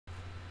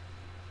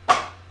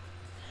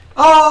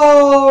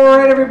All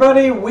right,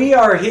 everybody, we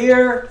are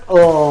here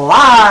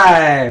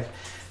live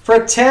for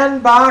a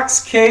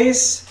 10-box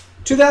case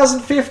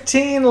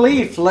 2015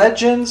 Leaf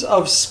Legends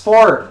of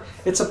Sport.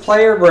 It's a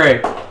player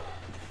break.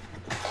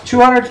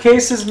 200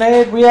 cases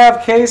made. We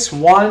have case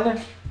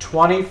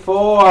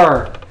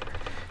 124.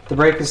 The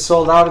break is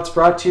sold out. It's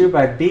brought to you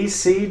by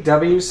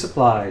BCW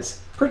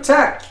Supplies.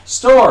 Protect,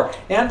 store,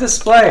 and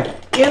display.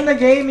 In the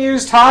Game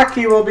Used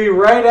Hockey will be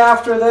right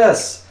after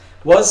this.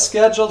 Was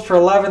scheduled for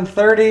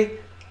 11:30.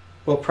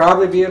 Will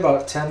probably be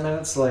about 10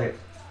 minutes late.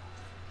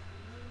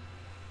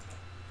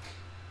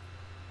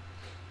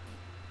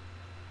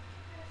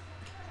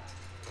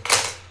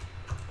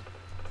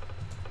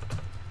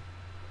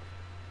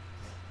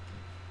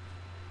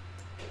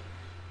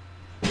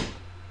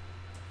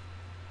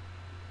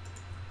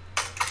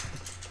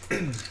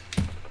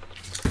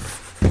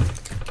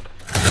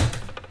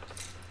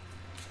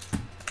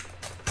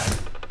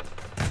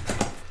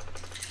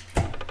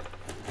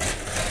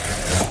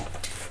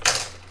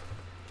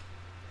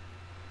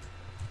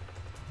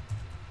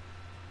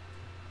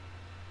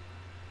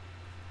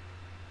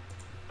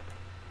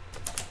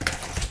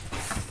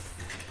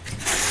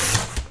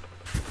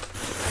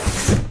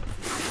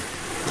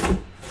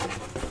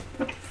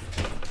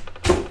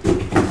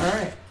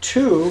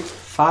 Two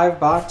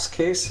 5-box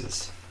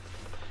cases,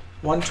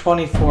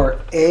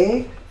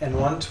 124A and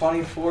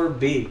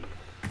 124B.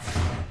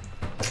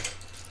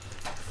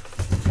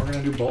 We're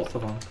going to do both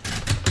of them.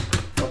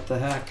 What the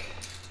heck?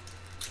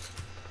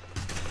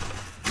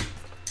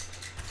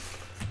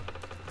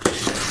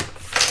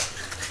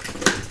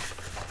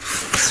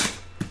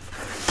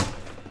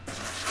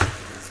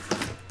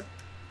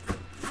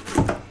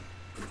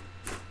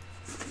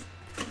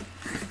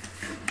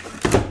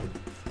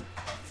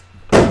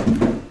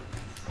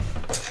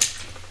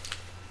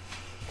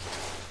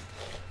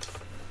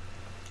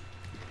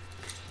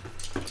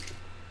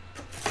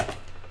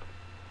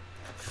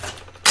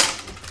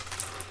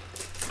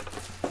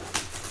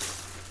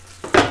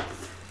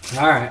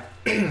 All right,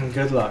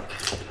 good luck.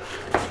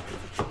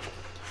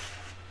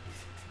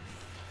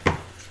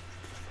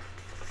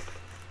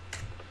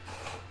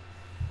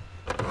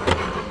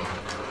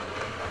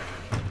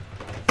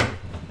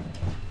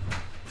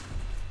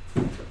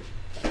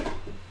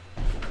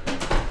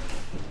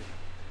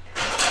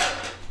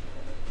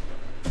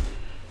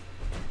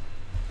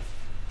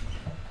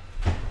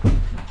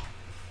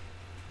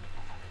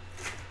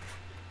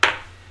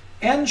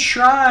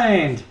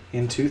 Enshrined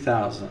in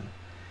 2000.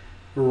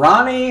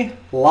 Ronnie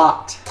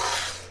Lott.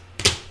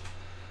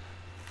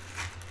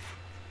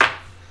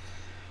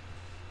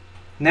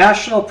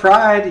 National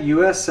Pride,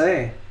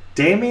 USA.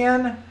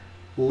 Damian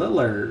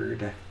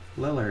Lillard.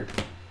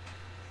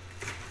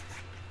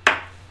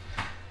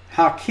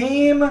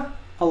 Hakeem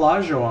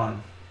Olajuwon.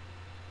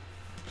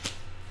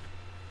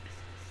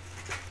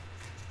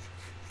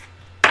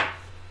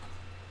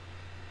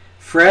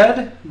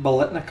 Fred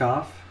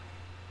Biletnikoff.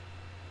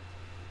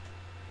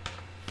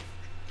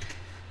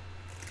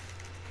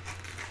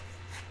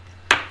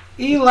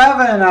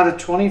 $11 out of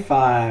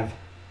 25.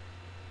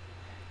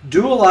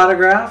 Dual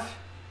autograph.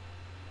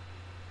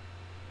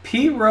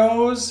 Pete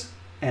Rose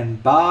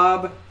and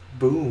Bob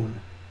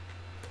Boone.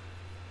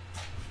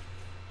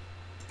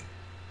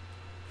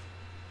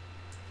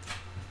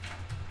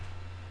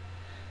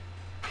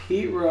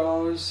 Pete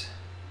Rose,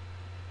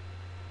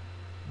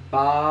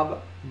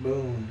 Bob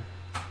Boone.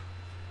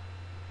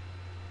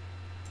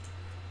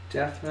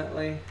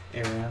 Definitely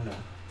a random.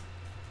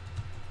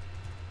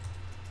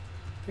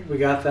 I think we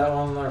got that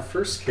one in our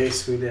first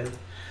case we did.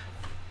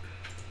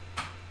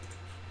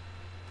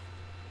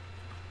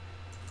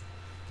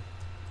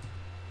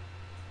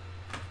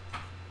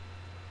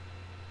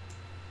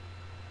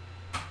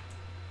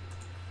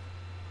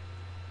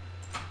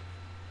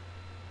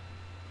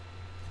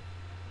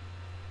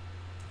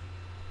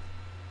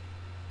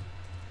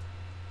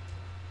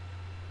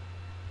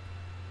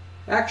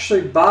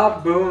 Actually,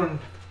 Bob Boone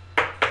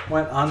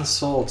went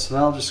unsold, so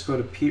that'll just go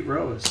to Pete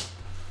Rose.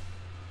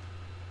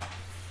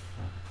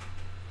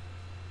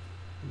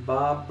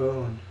 Bob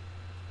Boone.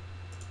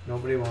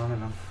 Nobody wanted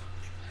him.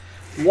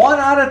 1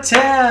 out of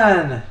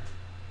 10.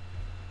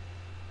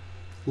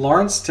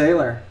 Lawrence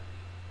Taylor.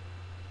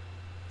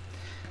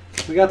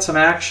 We got some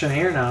action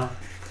here now.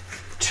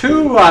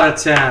 2 out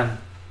of 10.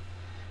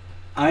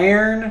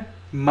 Iron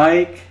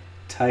Mike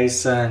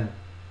Tyson.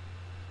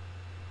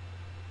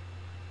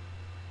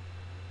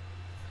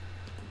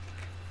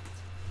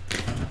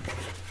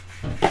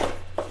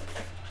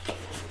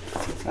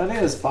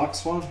 That is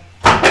box 1.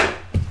 That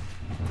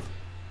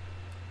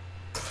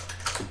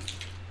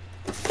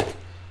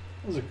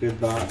was a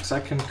good box. I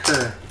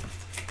concur.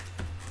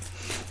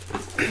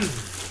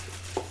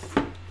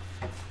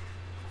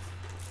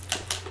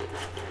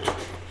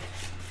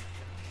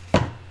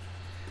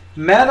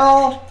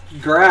 Metal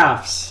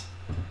Graphs.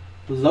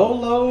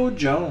 Lolo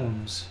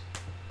Jones.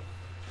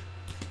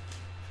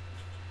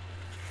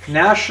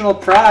 National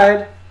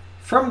Pride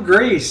from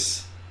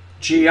Greece.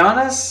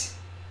 Giannis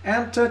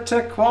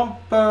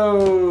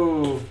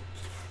Antetokounmpo.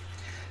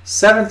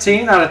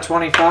 17 out of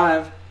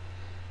 25.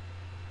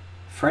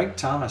 Frank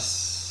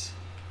Thomas.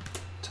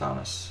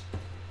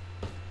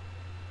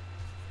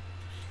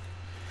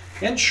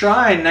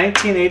 Enshrine,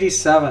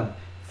 1987.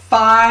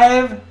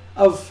 5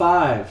 of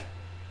 5.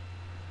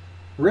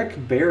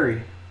 Rick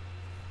Barry.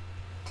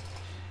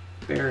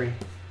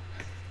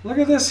 Look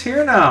at this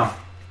here now.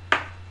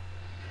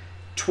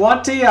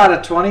 20 out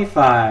of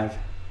 25.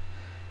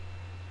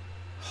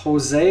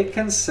 Jose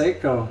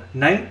Canseco.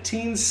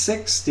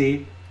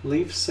 1960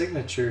 Leaf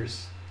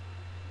Signatures.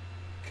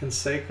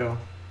 Canseco.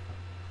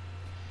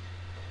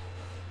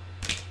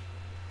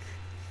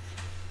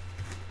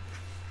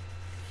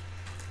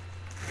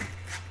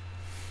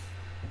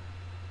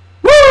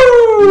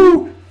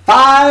 Woo!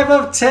 5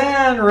 of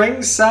 10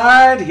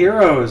 Ringside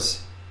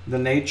Heroes. The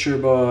Nature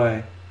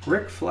Boy.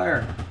 Ric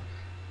Flair.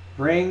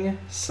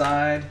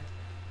 Ringside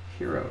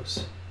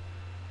Heroes.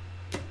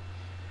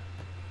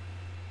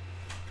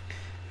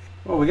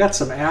 Well, we got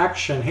some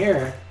action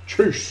here.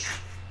 Truce.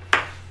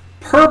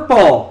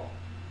 Purple.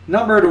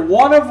 Numbered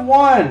 1 of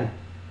 1.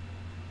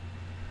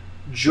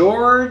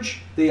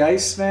 George the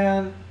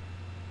Iceman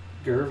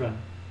Gervin.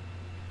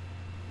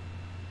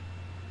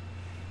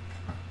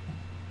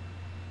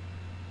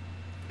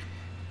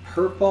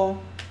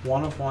 Purple,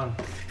 1 of 1.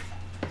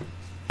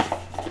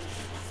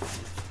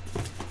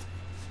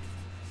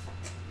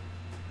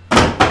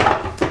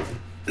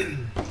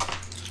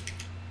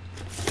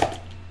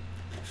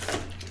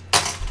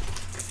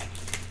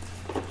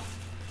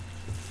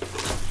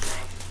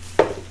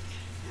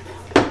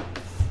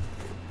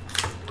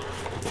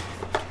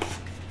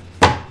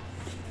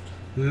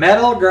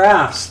 Metal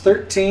Graphs,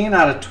 13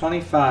 out of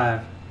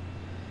 25.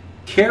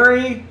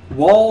 Kerry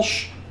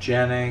Walsh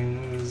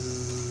Jennings.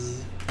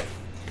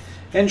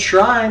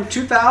 Enshrine,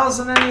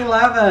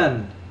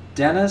 2011.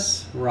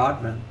 Dennis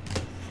Rodman.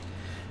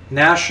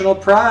 National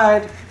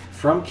Pride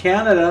from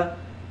Canada.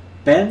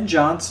 Ben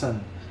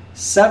Johnson.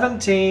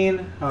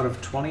 17 out of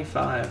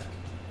 25.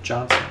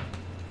 Johnson.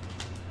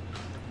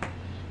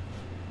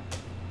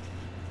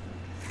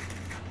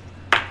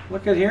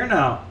 Look at here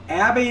now.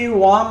 Abby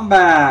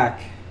Wambach.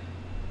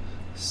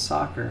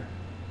 Soccer.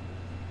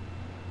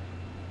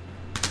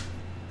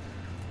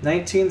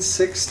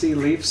 1960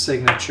 Leaf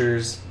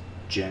Signatures.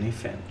 Jenny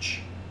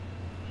Finch.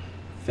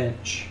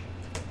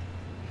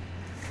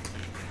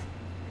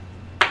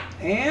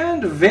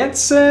 And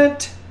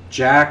Vincent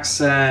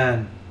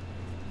Jackson.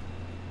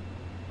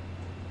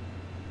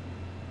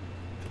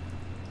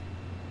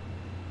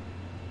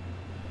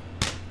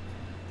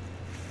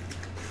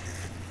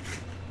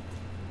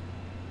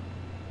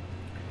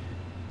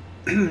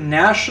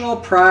 National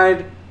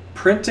Pride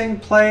printing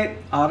plate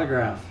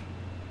autograph.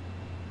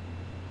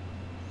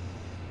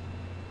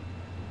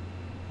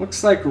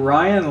 Looks like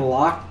Ryan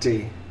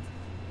Lochte.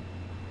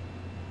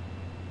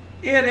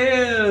 It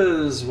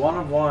is 1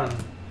 of 1.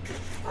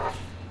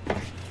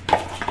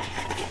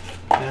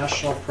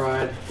 National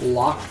Pride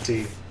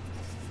Lochte.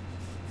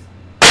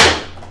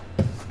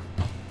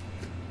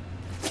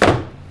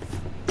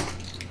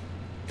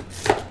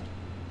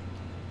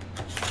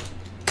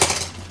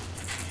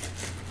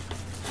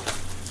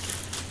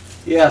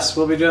 Yes,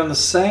 we'll be doing the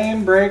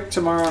same break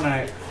tomorrow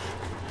night.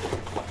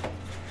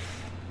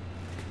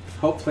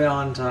 Hopefully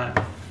on time.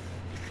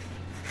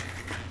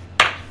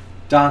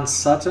 Don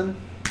Sutton.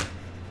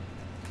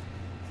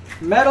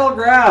 Metal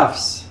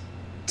Graphs.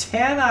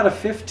 10 out of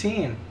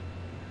 15.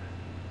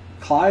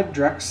 Clyde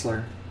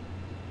Drexler.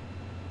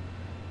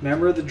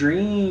 Member of the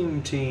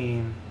Dream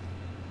Team.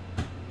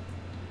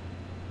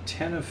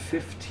 10 of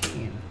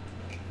 15.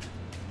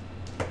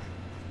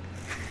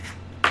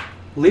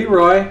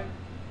 Leroy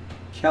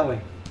Kelly.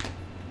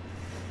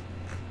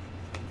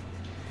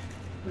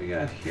 What we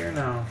got here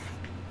now?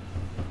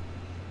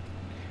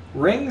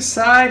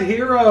 Ringside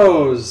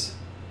Heroes.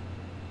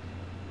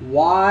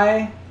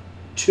 Y2J.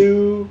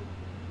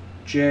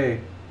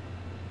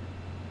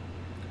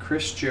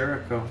 Chris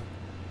Jericho.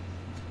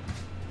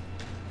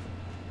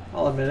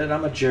 I'll admit it,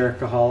 I'm a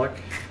Jerichoholic.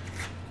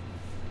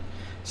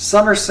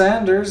 Summer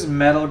Sanders,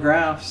 Metal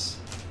Graphs.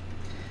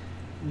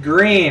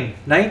 Green,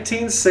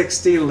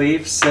 1960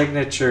 Leaf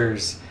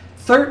Signatures.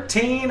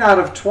 13 out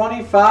of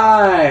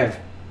 25.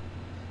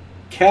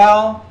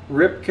 Cal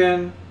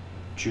Ripken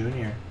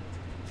Jr.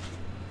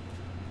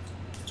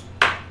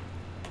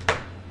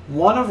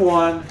 1 of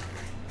 1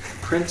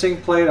 printing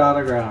plate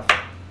autograph.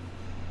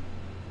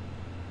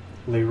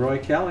 Leroy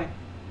Kelly.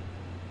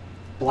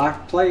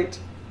 Black plate.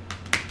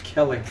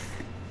 Kelly.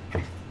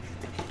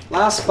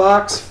 Last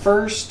box,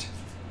 first.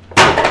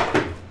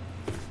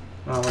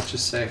 Well, let's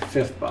just say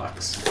 5th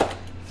box.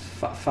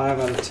 5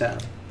 out of 10.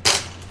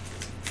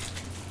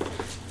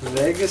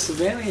 Vegas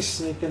Vinny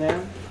sneaking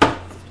in.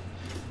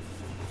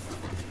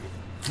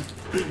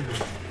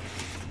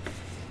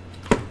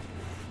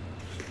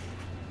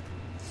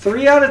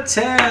 Three out of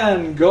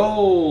 10,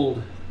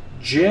 gold,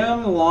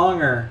 Jim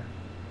Longer.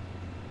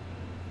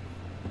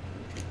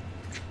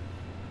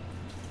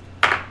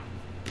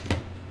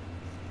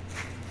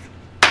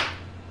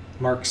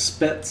 Mark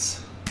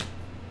Spitz.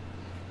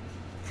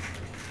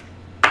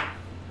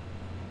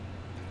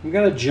 We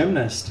got a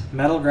gymnast,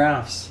 Metal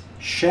Graphs,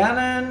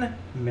 Shannon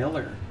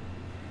Miller.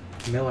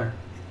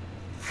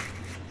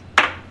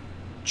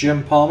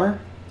 Jim Palmer.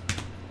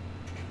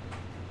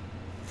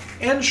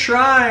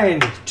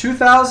 Enshrined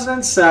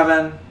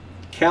 2007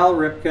 Cal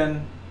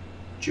Ripken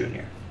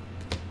Jr.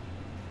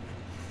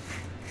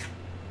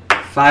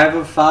 5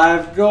 of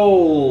 5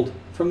 gold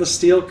from the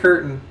Steel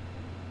Curtain,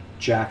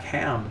 Jack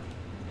Ham.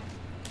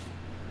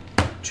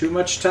 Too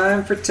much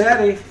time for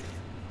Teddy.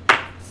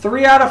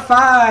 3 out of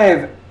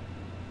 5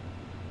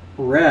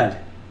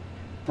 red.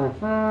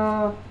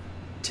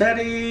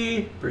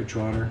 Teddy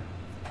Bridgewater.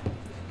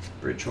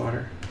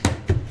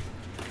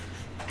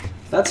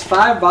 That's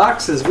 5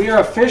 boxes. We are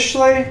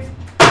officially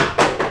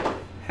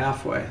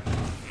halfway.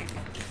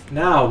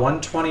 Now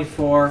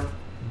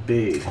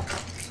 124B.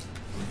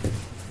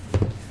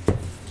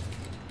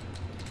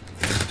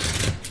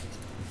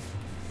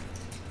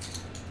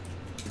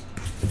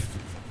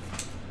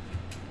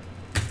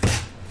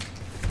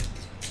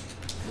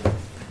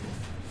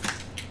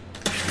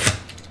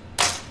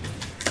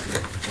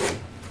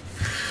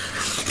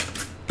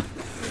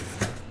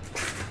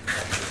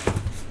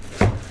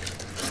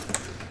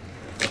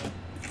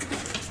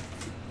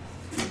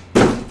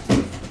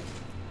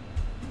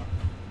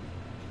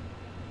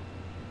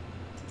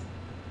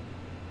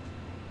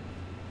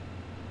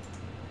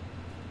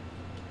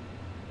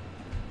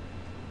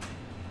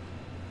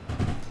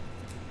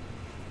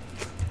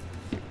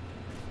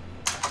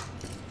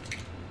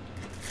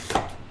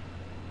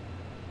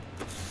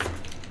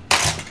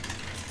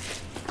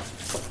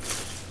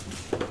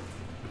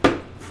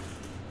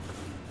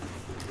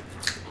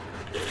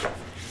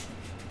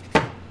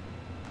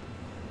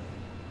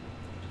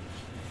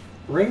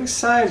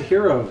 Ringside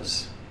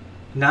Heroes,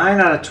 9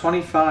 out of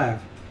 25.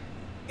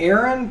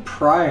 Aaron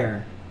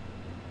Pryor.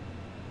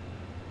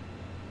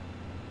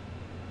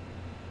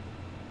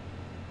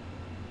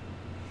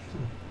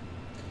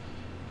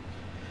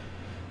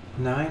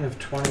 Nine of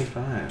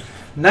 25.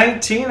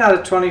 19 out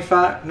of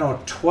 25. No,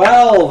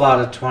 12 out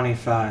of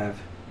 25.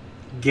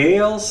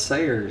 Gale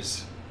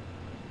Sayers.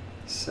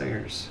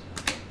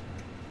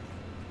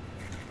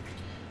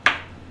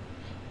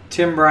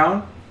 Tim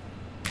Brown.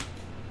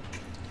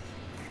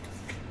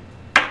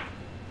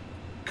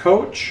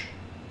 Coach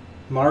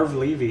Marv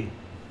Levy.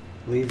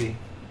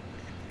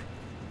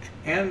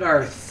 And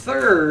our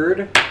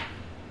third,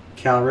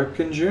 Cal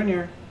Ripken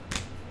Jr.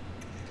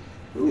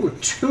 Ooh,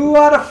 2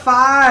 out of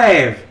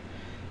 5.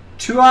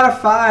 2 out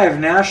of 5.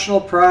 National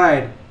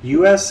Pride.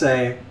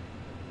 USA.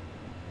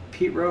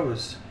 Pete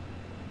Rose.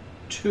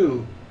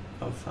 2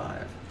 of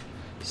 5.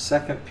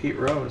 Second Pete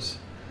Rose.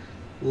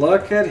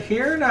 Look at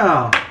here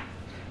now.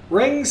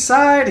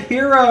 Ringside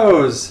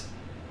Heroes.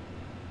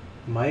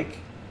 Mike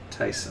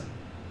Tyson.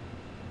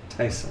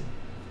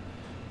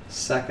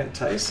 Second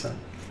Tyson.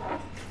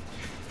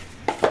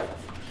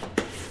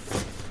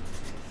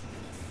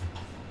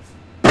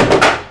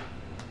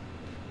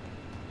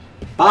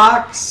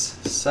 Box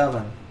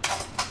 7.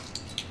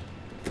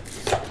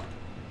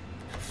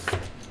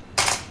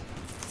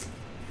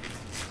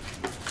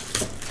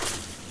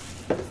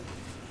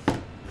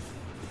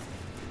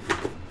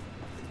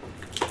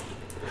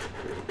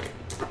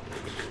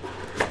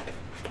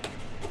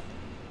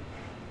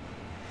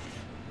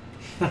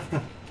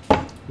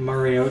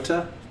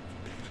 Mariota.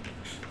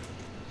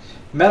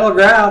 Metal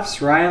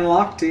Graphs, Ryan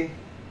Lochte.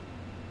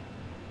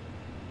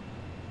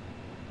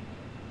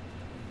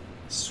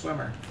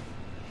 Swimmer.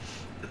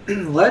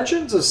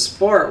 Legends of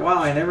Sport.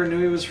 Wow, I never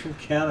knew he was from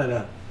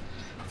Canada.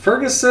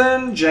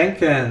 Ferguson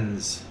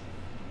Jenkins.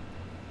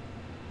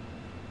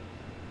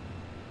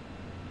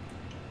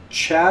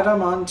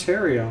 Chatham,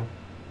 Ontario.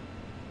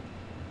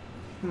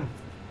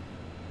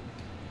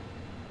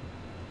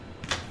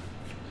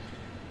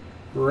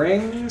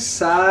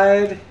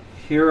 Ringside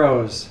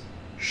Heroes.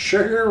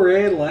 Sugar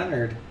Ray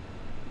Leonard.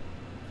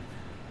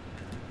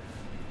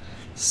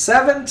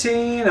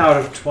 17 out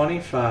of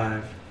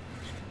 25.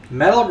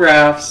 Metal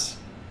Graphs.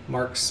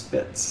 Mark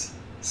Spitz.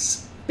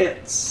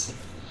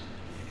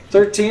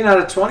 13 out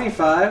of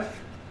 25.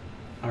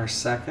 Our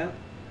second,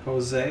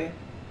 Jose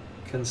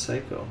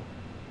Canseco.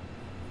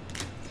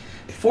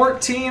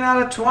 14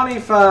 out of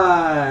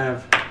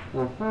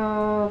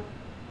 25.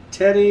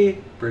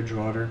 Teddy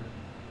Bridgewater.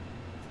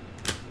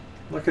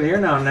 Look at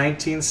here now,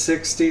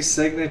 1960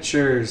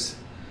 signatures.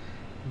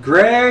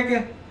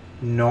 Greg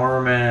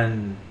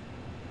Norman.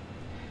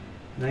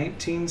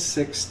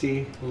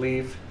 1960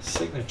 leave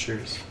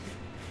signatures.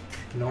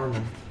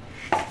 Norman.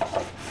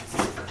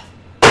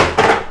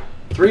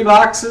 3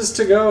 boxes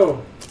to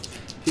go.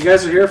 If you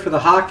guys are here for the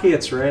hockey,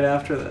 it's right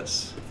after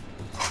this.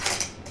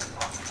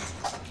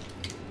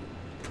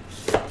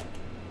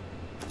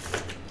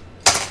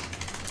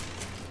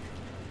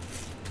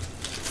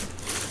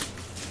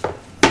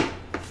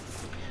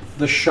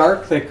 The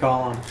shark, they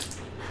call him.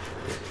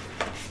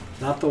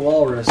 Not the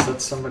walrus,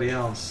 that's somebody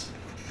else.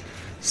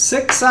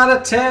 6 out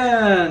of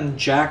 10,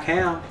 Jack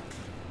Ham.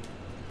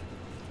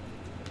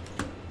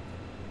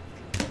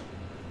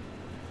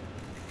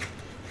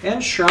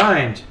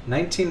 Enshrined,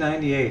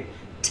 1998.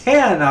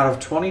 10 out of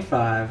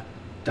 25,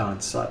 Don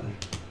Sutton.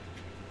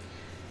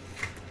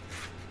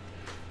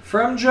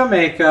 From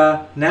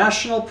Jamaica,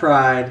 National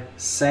Pride,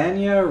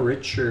 Sanya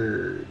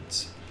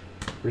Richards.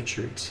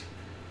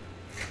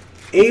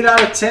 8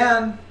 out of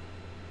 10,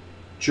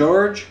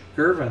 George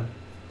Gervin.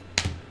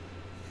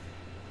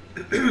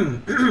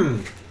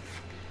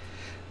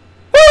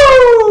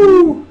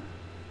 Woo!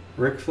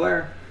 Ric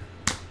Flair.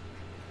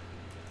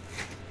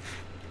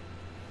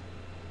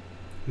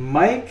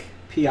 Mike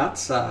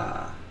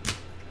Piazza.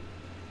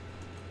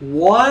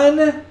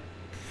 1.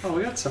 Oh,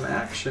 we got some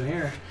action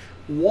here.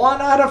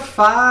 1 out of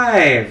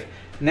 5.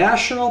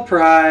 National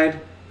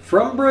Pride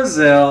from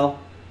Brazil,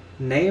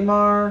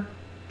 Neymar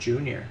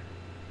Jr.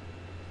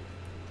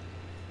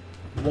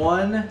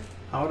 1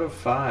 out of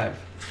 5.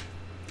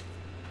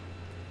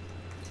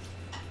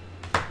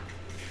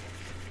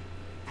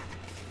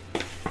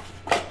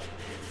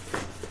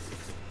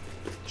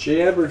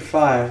 J. Edward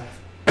 5.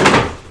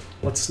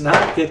 Let's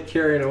not get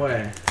carried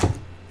away.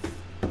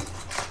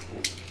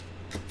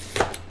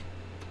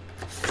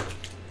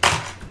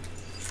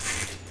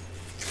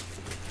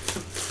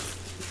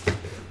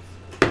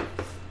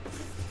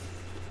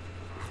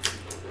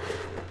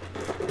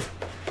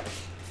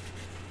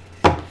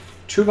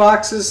 Two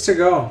boxes to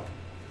go.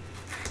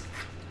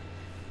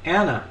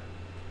 Anna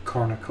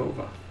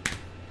Kournikova.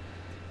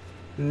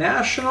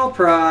 National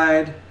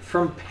Pride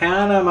from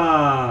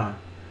Panama,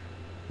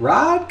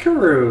 Rod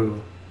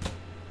Carew.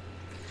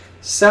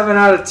 7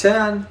 out of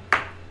 10,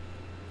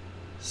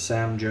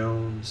 Sam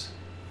Jones.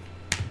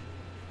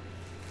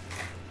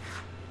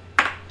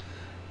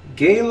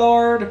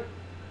 Gaylord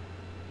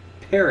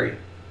Perry.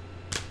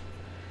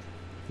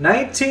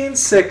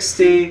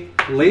 1960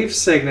 Leaf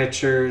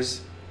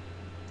Signatures,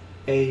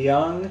 a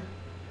young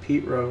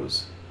Pete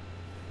Rose.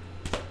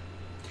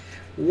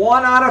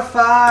 1 out of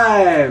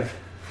 5,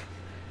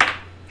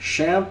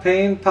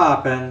 Champagne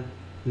Poppin',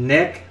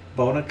 Nick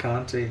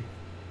Bonaconte.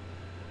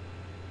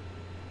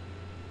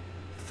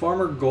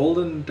 Former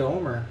Golden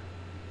Domer.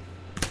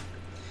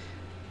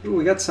 Ooh,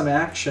 we got some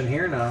action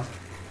here now.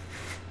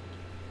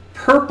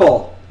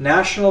 Purple,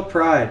 National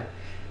Pride,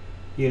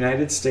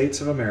 United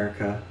States of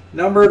America.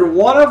 Numbered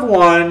 1 of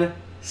 1,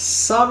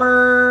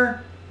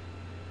 Summer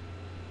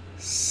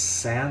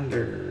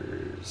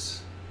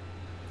Sanders.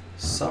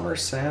 Summer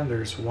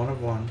Sanders, 1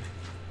 of 1.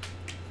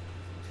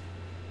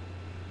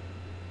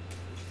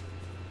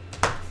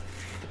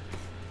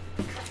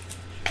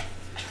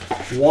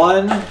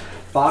 One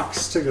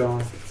box to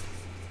go.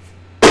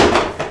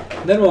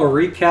 Then we'll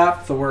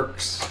recap the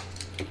works.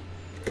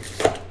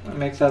 I'll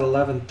make that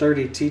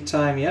 11:30 tea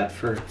time yet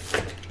for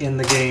in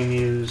the game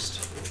used.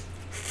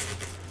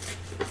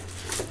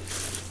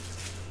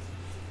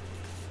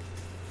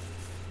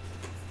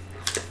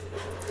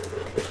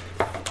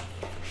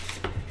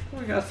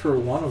 What we got for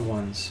 1 of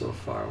 1s so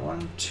far?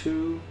 1,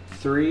 2,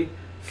 3,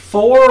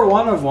 4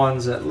 1 of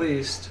 1s at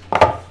least.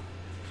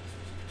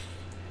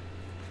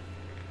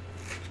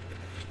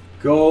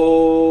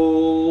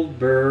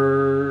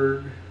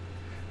 Goldberg.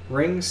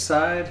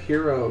 Ringside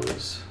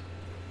Heroes.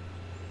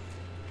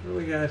 What do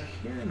we got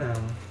here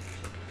now?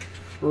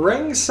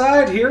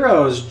 Ringside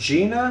Heroes,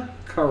 Gina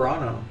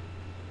Carano.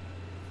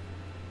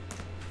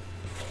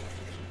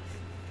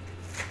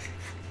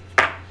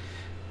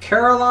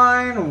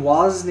 Caroline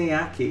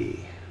Wozniacki.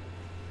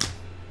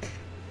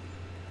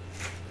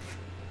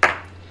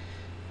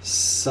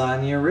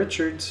 Sonia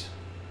Richards.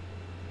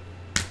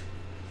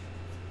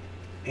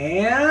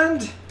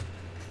 And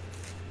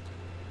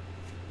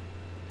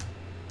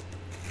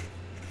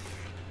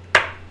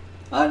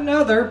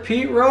another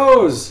Pete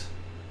Rose.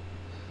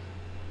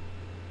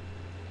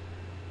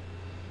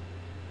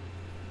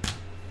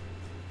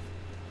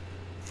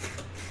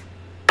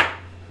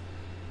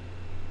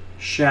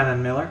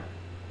 Shannon Miller.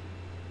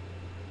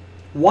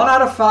 1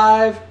 out of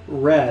 5,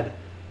 red,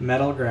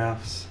 Metal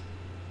Graphs.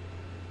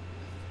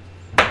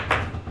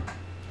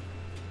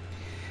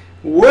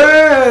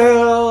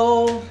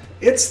 Well,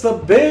 it's the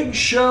big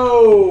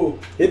show.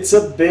 It's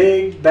a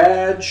big,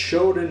 bad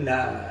show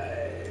tonight.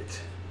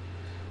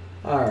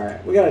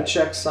 Alright, we got to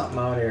check something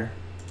out here.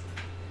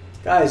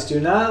 Guys, do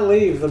not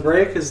leave. The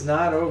break is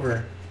not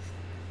over.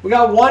 We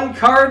got 1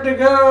 card to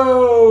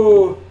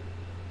go.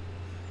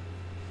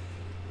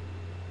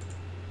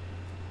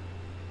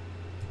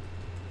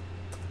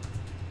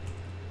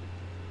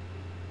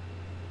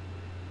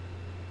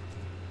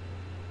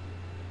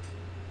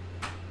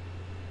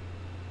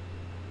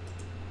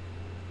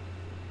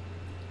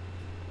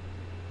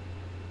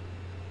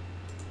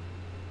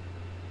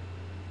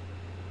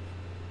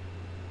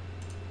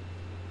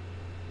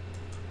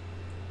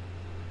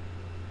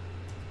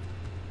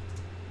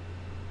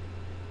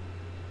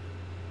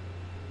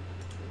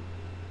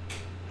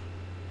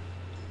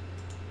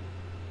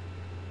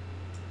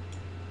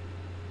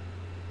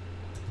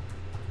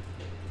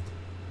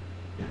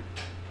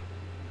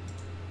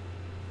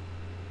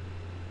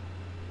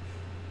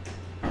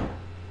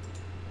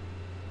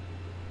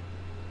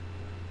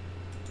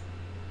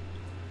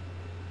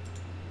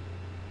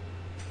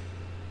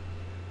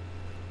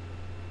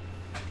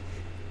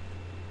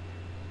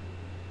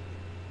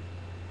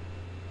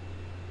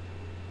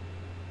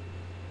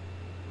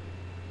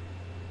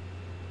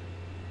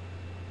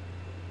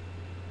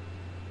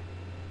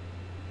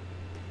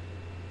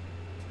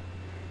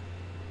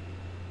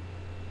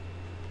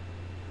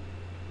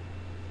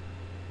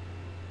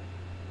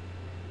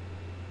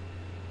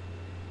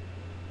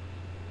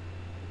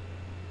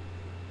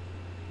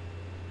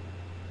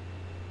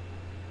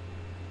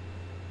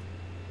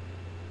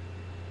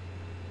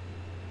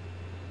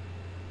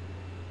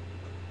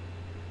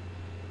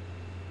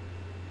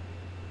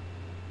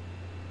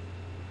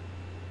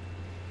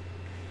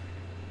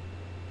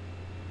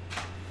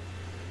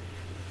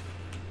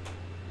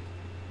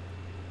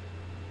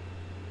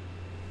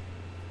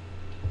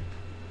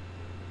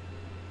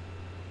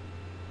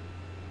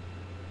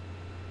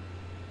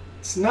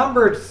 It's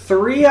numbered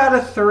 3 out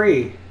of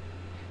 3.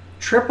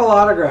 Triple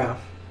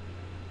autograph.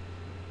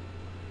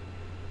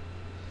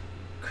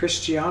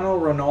 Cristiano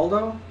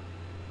Ronaldo,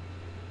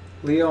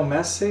 Leo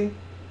Messi,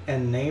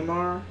 and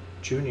Neymar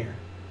Jr.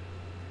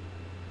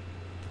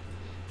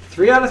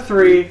 3 out of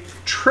 3.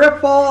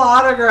 Triple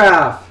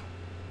autograph.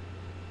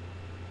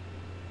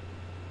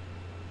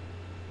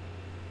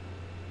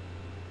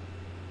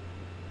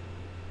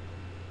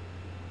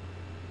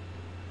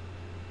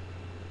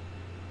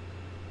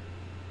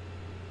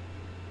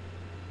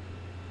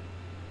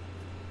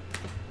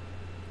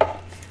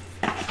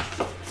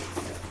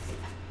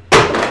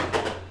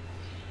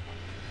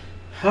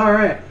 All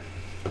right,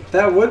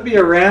 that would be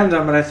a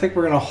random, but I think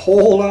we're going to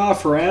hold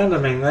off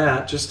randoming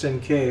that just in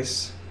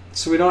case.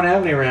 So we don't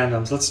have any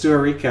randoms. Let's do a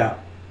recap.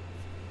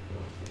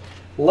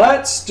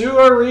 Let's do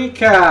a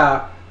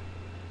recap.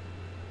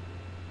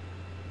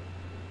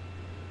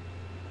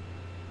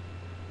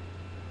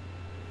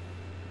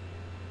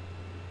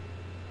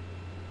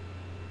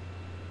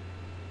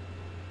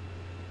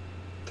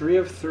 Three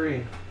of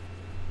 3.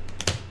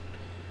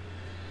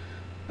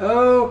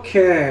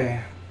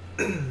 Okay.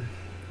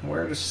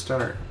 Where to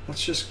start?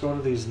 Let's just go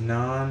to these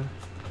non-numbered.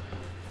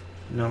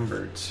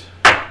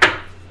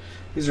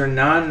 These are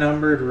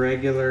non-numbered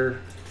regular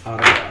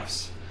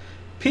autographs.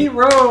 Pete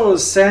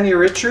Rose, Sanya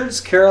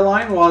Richards,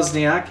 Caroline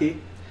Wozniacki.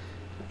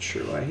 Not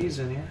sure why he's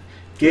in here.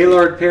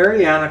 Gaylord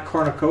Perry, Anna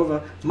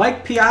Kournikova,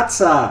 Mike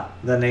Piazza,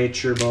 the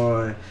Nature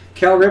Boy,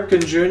 Cal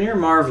Ripken Jr.,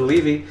 Marv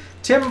Levy,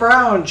 Tim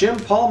Brown, Jim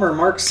Palmer,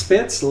 Mark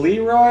Spitz,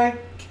 Leroy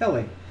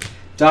Kelly,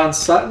 Don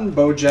Sutton,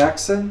 Bo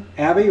Jackson,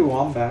 Abby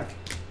Wambach,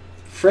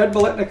 Fred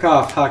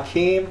Biletnikoff,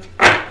 Hakeem,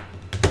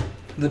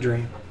 the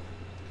Dream.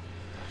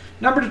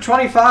 Number to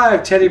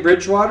 25, Teddy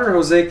Bridgewater,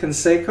 Jose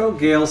Canseco,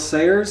 Gail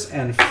Sayers,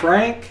 and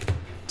Frank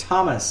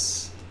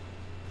Thomas.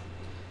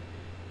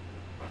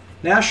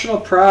 National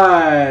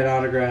Pride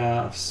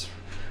autographs.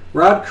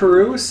 Rod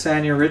Carew,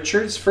 Sanya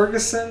Richards,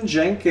 Ferguson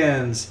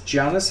Jenkins,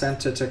 Giannis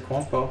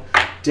Antetokounmpo,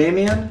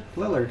 Damian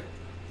Lillard.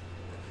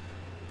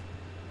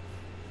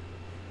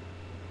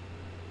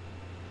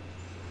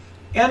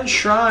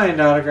 Enshrined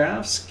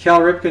autographs.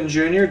 Cal Ripken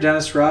Jr.,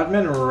 Dennis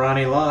Rodman,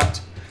 Ronnie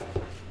Lott.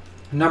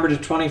 Number to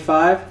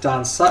 25,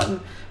 Don Sutton.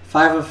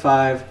 5 of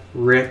 5,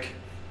 Rick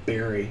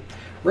Barry.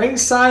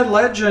 Ringside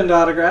Legend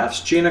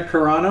autographs. Gina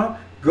Carano,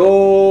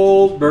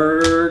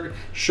 Goldberg,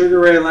 Sugar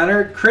Ray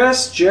Leonard,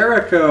 Chris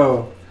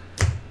Jericho,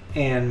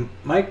 and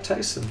Mike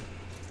Tyson.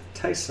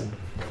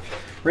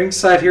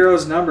 Ringside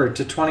Heroes numbered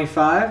to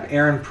 25,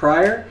 Aaron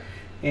Pryor,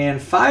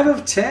 and 5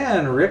 of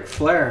 10, Ric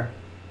Flair.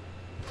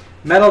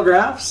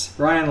 Metalgraphs,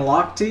 Ryan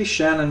Lochte,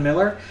 Shannon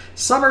Miller,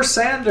 Summer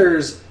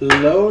Sanders,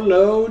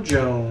 Lolo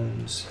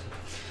Jones.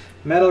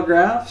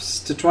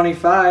 Metalgraphs to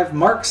 25,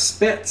 Mark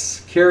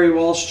Spitz, Kerry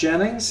Walsh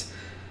Jennings.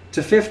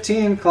 To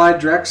 15, Clyde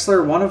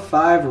Drexler, 1 of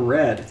 5,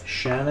 red,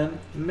 Shannon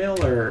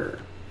Miller.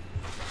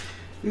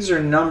 These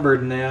are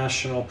numbered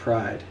National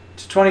Pride.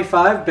 To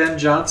 25, Ben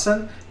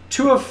Johnson,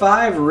 2 of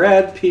 5,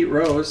 red, Pete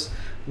Rose.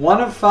 1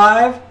 of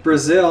 5,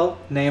 Brazil,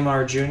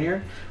 Neymar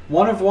Jr.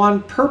 1 of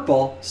 1,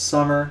 purple,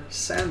 Summer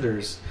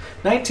Sanders.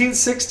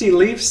 1960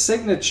 Leafs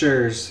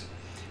signatures.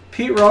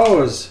 Pete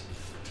Rose,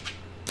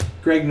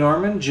 Greg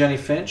Norman, Jenny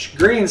Finch.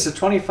 Greens to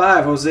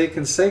 25, Jose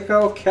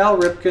Canseco, Cal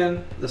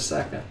Ripken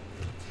II.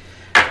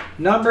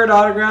 Numbered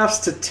autographs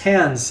to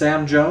 10,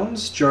 Sam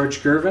Jones,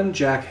 George Gervin,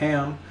 Jack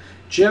Ham.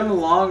 Jim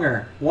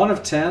Longer, 1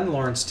 of 10,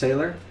 Lawrence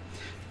Taylor.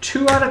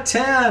 2 out of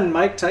 10,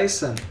 Mike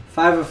Tyson.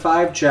 5 of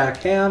 5, Jack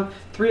Ham.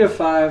 3 of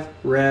 5,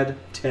 red,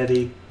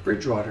 Teddy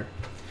Bridgewater.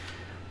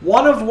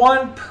 1 of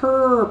 1,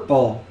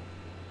 purple,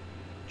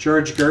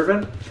 George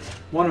Gervin.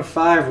 1 of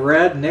 5,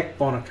 red, Nick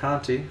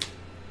Bonaconti.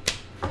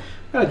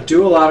 Got a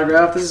dual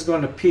autograph. This is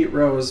going to Pete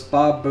Rose,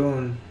 Bob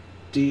Boone,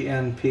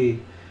 DNP.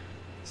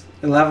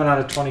 11 out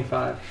of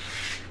 25.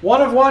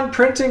 1 of 1,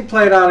 printing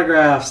plate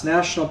autographs.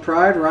 National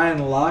Pride, Ryan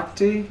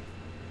Lochte,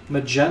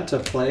 magenta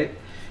plate.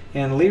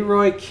 And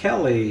Leroy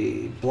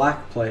Kelly,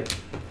 black plate.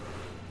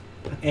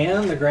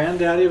 And the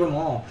granddaddy of them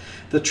all,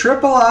 the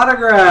triple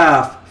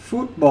autograph,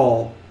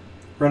 football,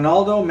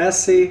 Ronaldo,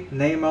 Messi,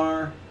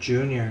 Neymar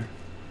Jr.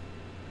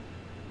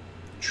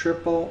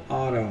 Triple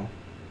auto.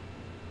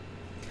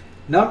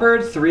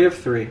 Numbered 3 of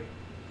 3.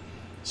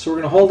 So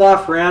we're going to hold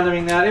off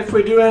randoming that. If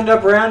we do end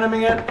up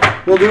randoming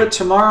it, we'll do it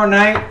tomorrow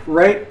night,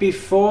 right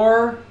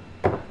before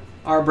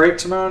our break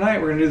tomorrow night.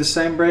 We're going to do the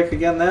same break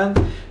again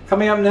then.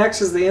 Coming up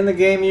next is the In the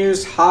Game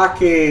Used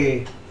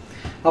hockey.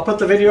 I'll put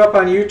the video up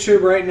on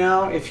YouTube right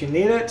now if you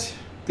need it.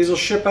 These will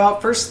ship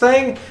out first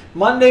thing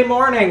Monday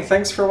morning.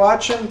 Thanks for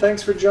watching.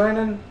 Thanks for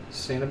joining.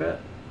 See you in a bit.